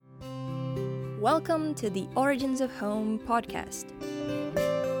Welcome to the Origins of Home podcast.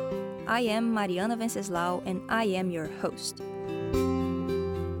 I am Mariana Venceslau and I am your host.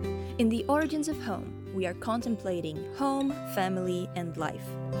 In the Origins of Home, we are contemplating home, family, and life.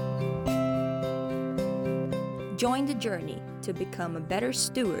 Join the journey to become a better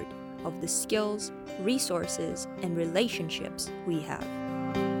steward of the skills, resources, and relationships we have.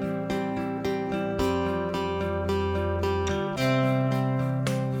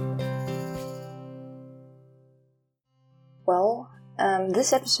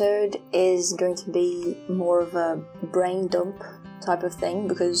 This episode is going to be more of a brain dump type of thing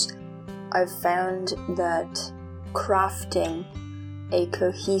because I've found that crafting a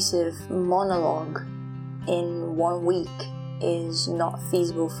cohesive monologue in 1 week is not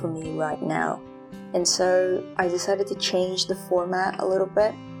feasible for me right now. And so I decided to change the format a little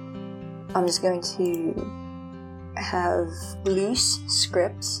bit. I'm just going to have loose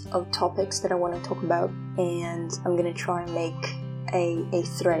scripts of topics that I want to talk about, and I'm going to try and make a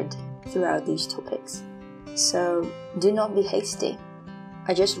thread throughout these topics. So do not be hasty.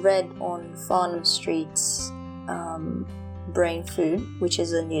 I just read on Farnham Street's Brain Food, which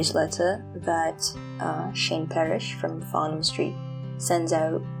is a newsletter that Shane Parrish from Farnham Street sends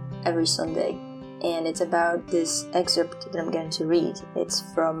out every Sunday. And it's about this excerpt that I'm going to read. It's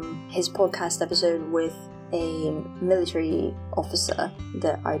from his podcast episode with a military officer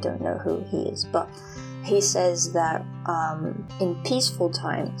that I don't know who he is, but he says that in peaceful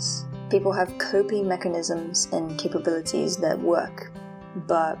times, people have coping mechanisms and capabilities that work,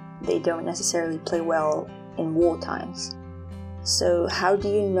 but they don't necessarily play well in war times. So how do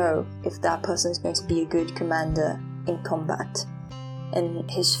you know if that person is going to be a good commander in combat? And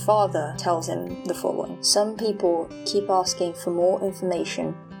his father tells him the following: some people keep asking for more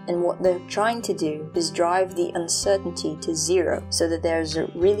information, and what they're trying to do is drive the uncertainty to zero so that there's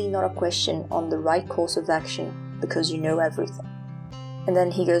really not a question on the right course of action because you know everything. And then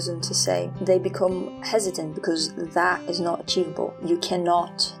he goes on to say, they become hesitant because that is not achievable. You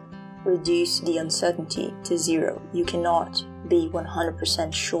cannot reduce the uncertainty to zero. You cannot be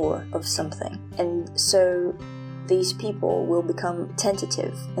 100% sure of something. And so these people will become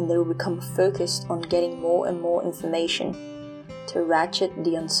tentative and they will become focused on getting more and more information to ratchet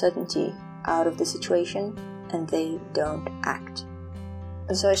the uncertainty out of the situation, and they don't act.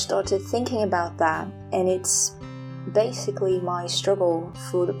 And so I started thinking about that, and it's basically my struggle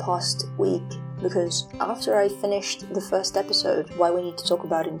for the past week, because after I finished the first episode, Why We Need to Talk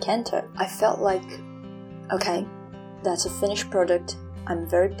About Encanto, I felt like, okay, that's a finished product, I'm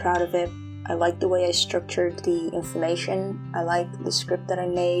very proud of it, I like the way I structured the information, I like the script that I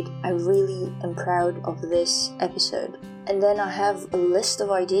made, I really am proud of this episode. And then I have a list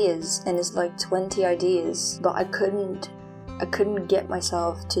of ideas, and it's like 20 ideas, but I couldn't get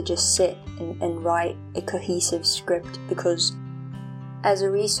myself to just sit and write a cohesive script, because as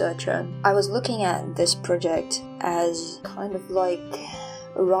a researcher, I was looking at this project as kind of like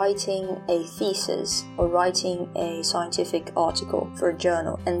writing a thesis or writing a scientific article for a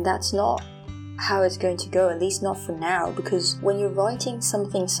journal, and that's not how it's going to go, at least not for now, because when you're writing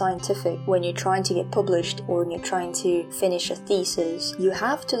something scientific, when you're trying to get published or when you're trying to finish a thesis, you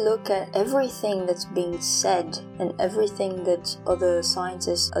have to look at everything that's being said and everything that other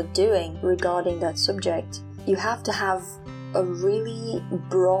scientists are doing regarding that subject. You have to have a really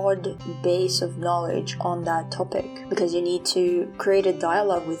broad base of knowledge on that topic, because you need to create a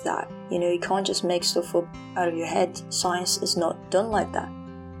dialogue with that. You can't just make stuff up out of your head. Science is not done like that.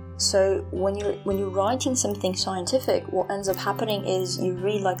 So when you're writing something scientific, what ends up happening is you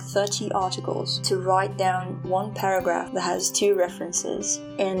read like 30 articles to write down one paragraph that has 2 references,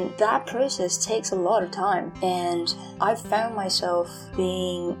 and that process takes a lot of time, and I've found myself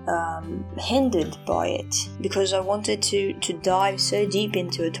being hindered by it because I wanted to dive so deep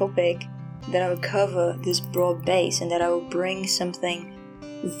into a topic that I would cover this broad base and that I would bring something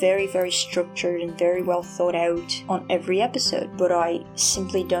very, very structured and very well thought out on every episode, but I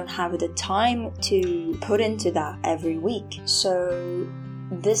simply don't have the time to put into that every week. So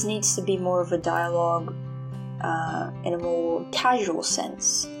this needs to be more of a dialogue in a more casual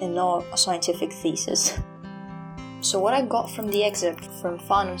sense and not a scientific thesis. So what I got from the excerpt from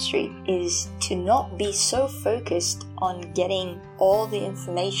Farnham Street is to not be so focused on getting all the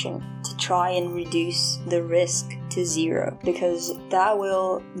information to try and reduce the risk to zero, because that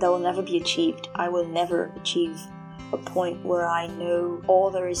will never be achieved. I will never achieve a point where I know all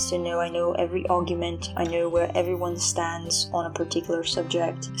there is to know. I know every argument, I know where everyone stands on a particular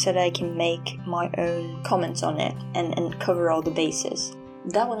subject, so that I can make my own comments on it and cover all the bases.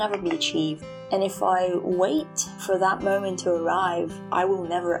 that will never be achieved. And if I wait for that moment to arrive, I will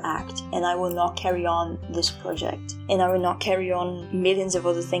never act, and I will not carry on this project, and I will not carry on millions of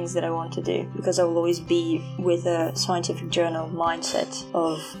other things that I want to do, because I will always be with a scientific journal mindset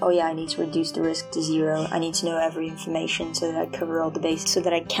of, oh yeah, I need to reduce the risk to zero, I need to know every information so that I cover all the bases, so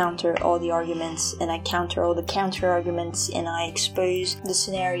that I counter all the arguments, and I counter all the counter arguments, and I expose the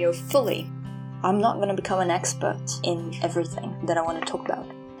scenario fully. I'm not going to become an expert in everything that I want to talk about.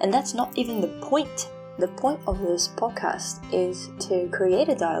 And that's not even the point. The point of this podcast is to create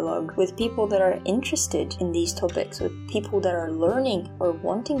a dialogue with people that are interested in these topics, with people that are learning or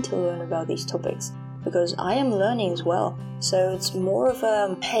wanting to learn about these topics. Because I am learning as well. So it's more of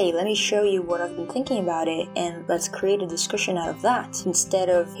a, hey, let me show you what I've been thinking about it, and let's create a discussion out of that. Instead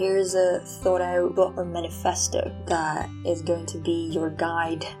of, here's a thought out book or manifesto that is going to be your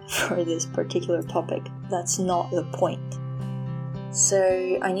guide for this particular topic. That's not the point.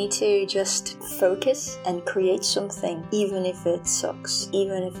 So I need to just focus and create something, even if it sucks,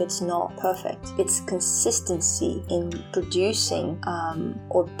 even if it's not perfect. It's consistency in producing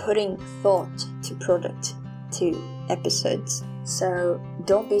or putting thought to product, to episodes. So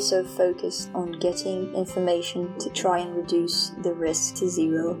don't be so focused on getting information to try and reduce the risk to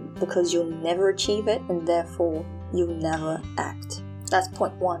zero, because you'll never achieve it, and therefore you'll never act. That's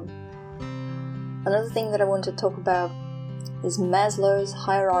point one. Another thing that I want to talk about is Maslow's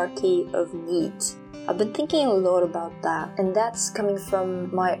hierarchy of needs. I've been thinking a lot about that, and that's coming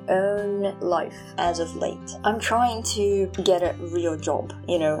from my own life as of late. I'm trying to get a real job,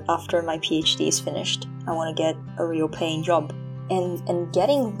 after my PhD is finished. I want to get a real paying job. And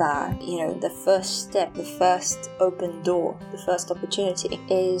getting that, the first step, the first open door, the first opportunity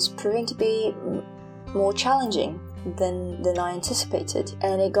is proving to be more challenging than I anticipated.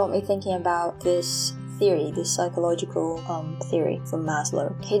 And it got me thinking about this theory, this psychological theory from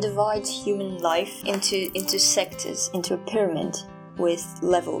Maslow. He divides human life into sectors, into a pyramid with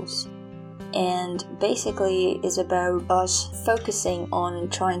levels, and basically is about us focusing on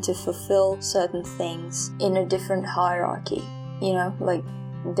trying to fulfill certain things in a different hierarchy. Like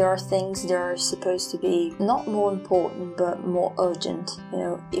there are things that are supposed to be not more important but more urgent.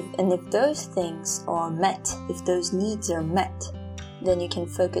 If those things are met, if those needs are met, then you can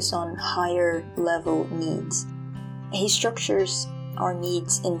focus on higher level needs. He structures our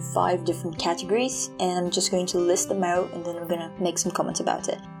needs in 5 different categories, and I'm just going to list them out, and then I'm going to make some comments about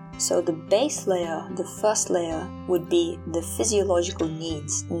it. So the base layer, the first layer, would be the physiological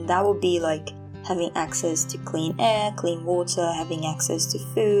needs, and that would be like having access to clean air, clean water, having access to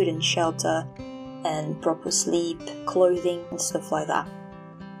food and shelter, and proper sleep, clothing, and stuff like that.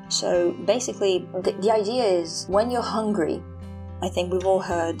 So basically, the idea is when you're hungry, I think we've all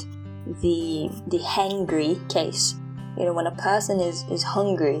heard the hangry case. When a person is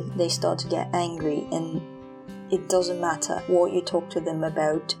hungry, they start to get angry, and it doesn't matter what you talk to them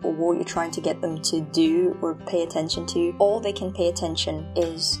about or what you're trying to get them to do or pay attention to. All they can pay attention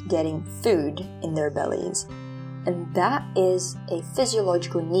is getting food in their bellies. And that is a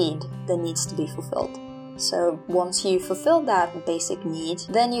physiological need that needs to be fulfilled. So once you fulfill that basic need,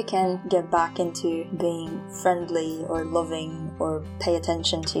 then you can get back into being friendly or loving or pay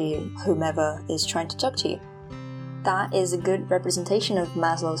attention to whomever is trying to talk to you. That is a good representation of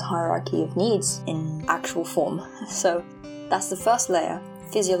Maslow's hierarchy of needs in actual form. So that's the first layer,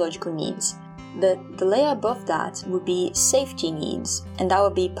 physiological needs. The layer above that would be safety needs, and that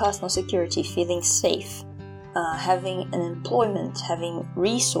would be personal security, feeling safe, having an employment, having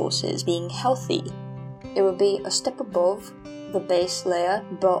resources, being healthy. It would be a step above the base layer,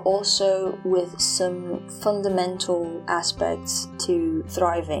 but also with some fundamental aspects to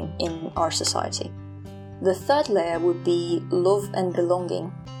thriving in our society. The third layer would be love and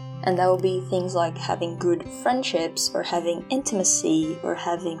belonging, and that would be things like having good friendships or having intimacy or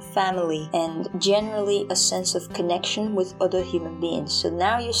having family and generally a sense of connection with other human beings. So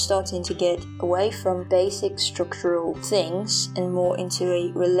now you're starting to get away from basic structural things and more into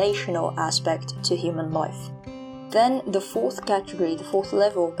a relational aspect to human life. Then the fourth category, the fourth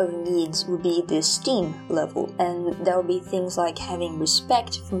level of needs would be the esteem level, and that would be things like having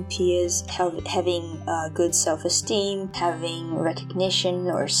respect from peers, having good self-esteem, having recognition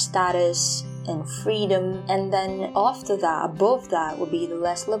or status and freedom. And then after that, above that, would be the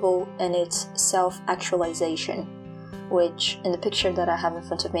last level, and it's self-actualization, which in the picture that I have in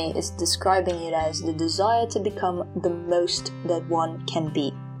front of me is describing it as the desire to become the most that one can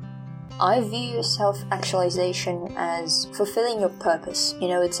be. I view self-actualization as fulfilling your purpose.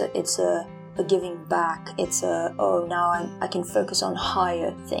 It's a giving back. It's now I can focus on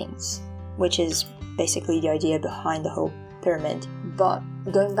higher things, which is basically the idea behind the whole pyramid. But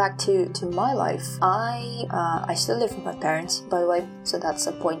going back to my life, I still live with my parents, by the way, so that's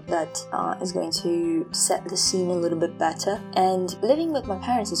a point that is going to set the scene a little bit better. And living with my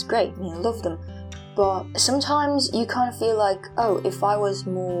parents is great, I love them. But sometimes you kind of feel like, oh, if I was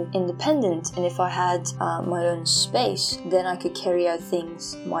more independent and if I had my own space, then I could carry out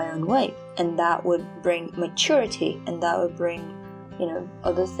things my own way. And that would bring maturity, and that would bring,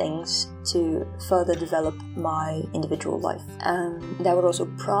 other things to further develop my individual life. That would also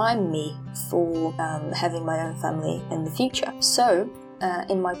prime me for having my own family in the future. So,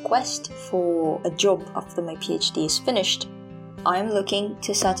 in my quest for a job after my PhD is finished, I'm looking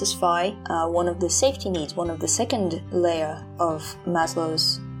to satisfy one of the safety needs, one of the second layer of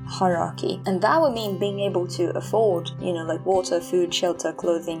Maslow's hierarchy. And that would mean being able to afford, like water, food, shelter,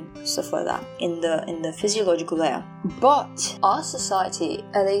 clothing, stuff like that in the physiological layer. But our society,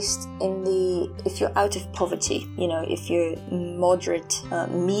 at least if you're out of poverty, if you're moderate,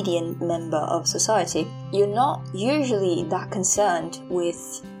 median member of society, you're not usually that concerned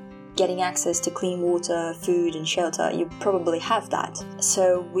with getting access to clean water, food and shelter. You probably have that.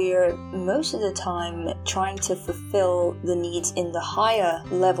 So we're most of the time trying to fulfill the needs in the higher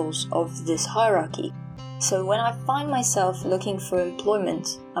levels of this hierarchy. So when I find myself looking for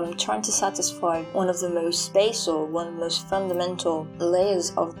employment, I'm trying to satisfy one of the most basal, one of the most fundamental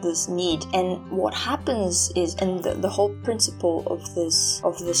layers of this need. And what happens is, and the whole principle of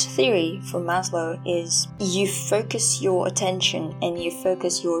this theory from Maslow is, you focus your attention and you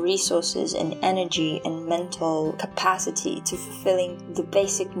focus your resources and energy and mental capacity to fulfilling the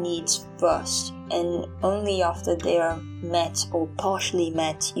basic needs first. And only after they are met or partially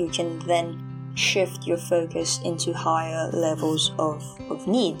met, you can then shift your focus into higher levels of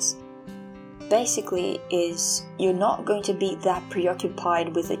needs. Basically is, you're not going to be that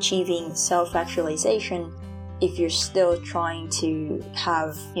preoccupied with achieving self-actualization if you're still trying to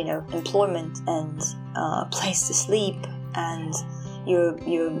have, employment and a place to sleep, and you're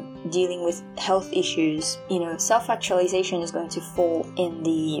dealing with health issues. Self-actualization is going to fall in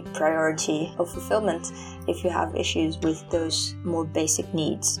the priority of fulfillment if you have issues with those more basic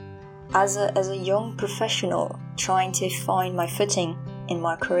needs. As a young professional trying to find my footing in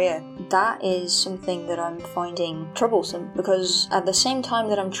my career, that is something that I'm finding troublesome, because at the same time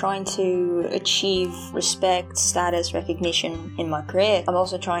that I'm trying to achieve respect, status, recognition in my career, I'm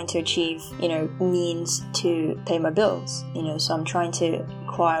also trying to achieve, means to pay my bills, so I'm trying to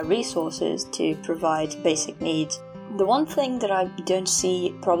acquire resources to provide basic needs. The one thing that I don't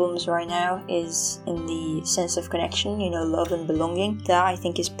see problems right now is in the sense of connection, love and belonging. That I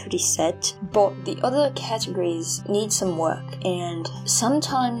think is pretty set. But the other categories need some work. And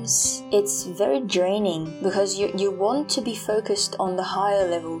sometimes it's very draining, because you want to be focused on the higher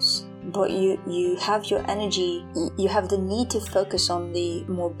levels, but you have your energy, you have the need to focus on the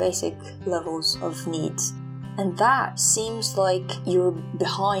more basic levels of needs. And that seems like you're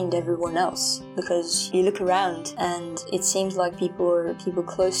behind everyone else, because you look around and it seems like people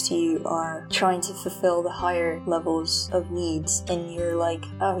close to you are trying to fulfill the higher levels of needs, and you're like,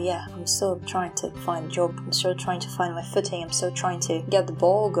 oh yeah, I'm still trying to find a job, I'm still trying to find my footing, I'm still trying to get the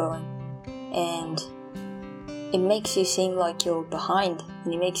ball going. And it makes you seem like you're behind,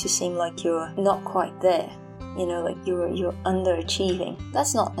 and it makes you seem like you're not quite there. Like you're underachieving.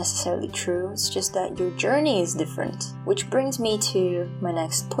 That's not necessarily true, it's just that your journey is different. Which brings me to my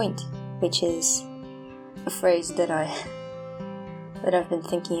next point, which is a phrase that I've been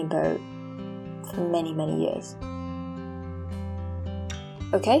thinking about for many, many years.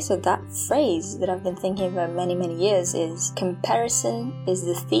 Okay, so that phrase that I've been thinking about many, many years is, comparison is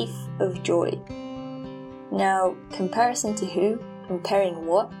the thief of joy. Now, comparison to who? Comparing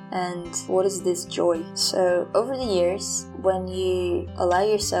what, and what is this joy? So over the years, when you allow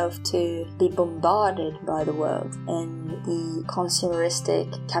yourself to be bombarded by the world and the consumeristic,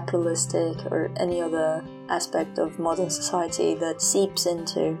 capitalistic, or any other aspect of modern society that seeps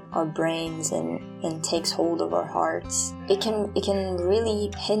into our brains and takes hold of our hearts, it can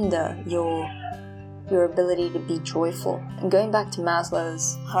really hinder your ability to be joyful. And going back to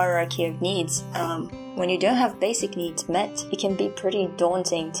Maslow's hierarchy of needs, when you don't have basic needs met, it can be pretty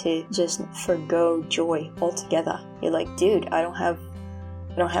daunting to just forgo joy altogether. You're like, dude, I don't have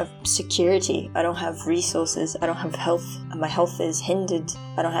security, I don't have resources, I don't have health, my health is hindered,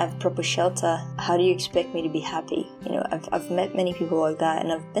 I don't have proper shelter. How do you expect me to be happy? I've met many people like that,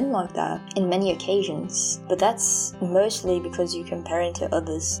 and I've been like that in many occasions. But that's mostly because you're comparing to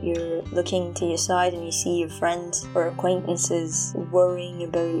others. You're looking to your side and you see your friends or acquaintances worrying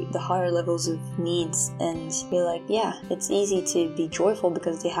about the higher levels of needs, and you're like, yeah, it's easy to be joyful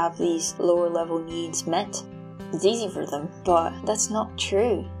because they have these lower level needs met. it's easy for them. But that's not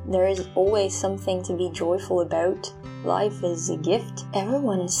true. There is always something to be joyful about. Life is a gift.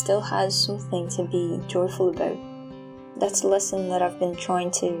 Everyone still has something to be joyful about. That's a lesson that I've been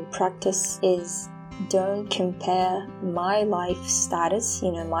trying to practice, is don't compare my life status,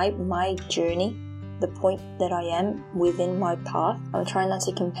 my journey, the point that I am within my path. I'm trying not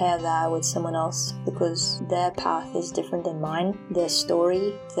to compare that with someone else, because their path is different than mine. Their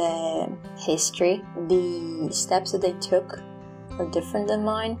story, their history, the steps that they took are different than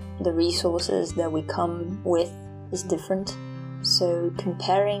mine. The resources that we come with is different. So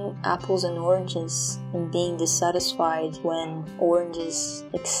comparing apples and oranges and being dissatisfied when oranges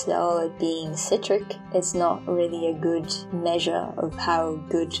excel at being citric, it's not really a good measure of how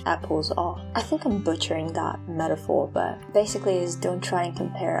good apples are. I think I'm butchering that metaphor, but basically is don't try and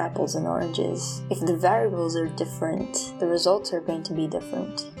compare apples and oranges. If the variables are different, the results are going to be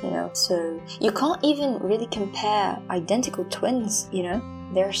different, So you can't even really compare identical twins,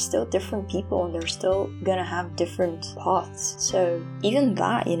 They're still different people and they're still gonna have different paths. So even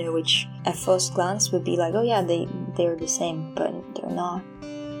that, which at first glance would be like, oh yeah, they're the same, but they're not.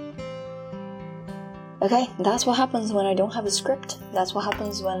 Okay, that's what happens when I don't have a script. That's what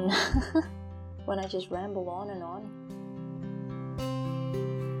happens when when I just ramble on and on.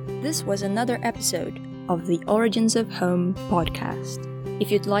 This was another episode of the Origins of Home podcast. If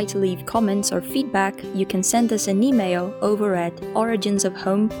you'd like to leave comments or feedback, you can send us an email over at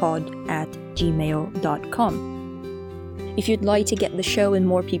originsofhomepod@gmail.com. If you'd like to get the show in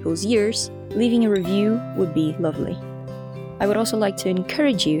more people's ears, leaving a review would be lovely. I would also like to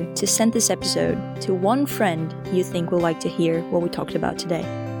encourage you to send this episode to one friend you think will like to hear what we talked about today.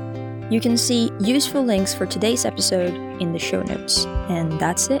 You can see useful links for today's episode in the show notes. And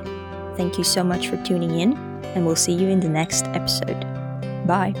that's it. Thank you so much for tuning in, and we'll see you in the next episode.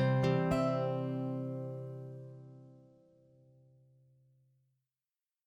 Bye.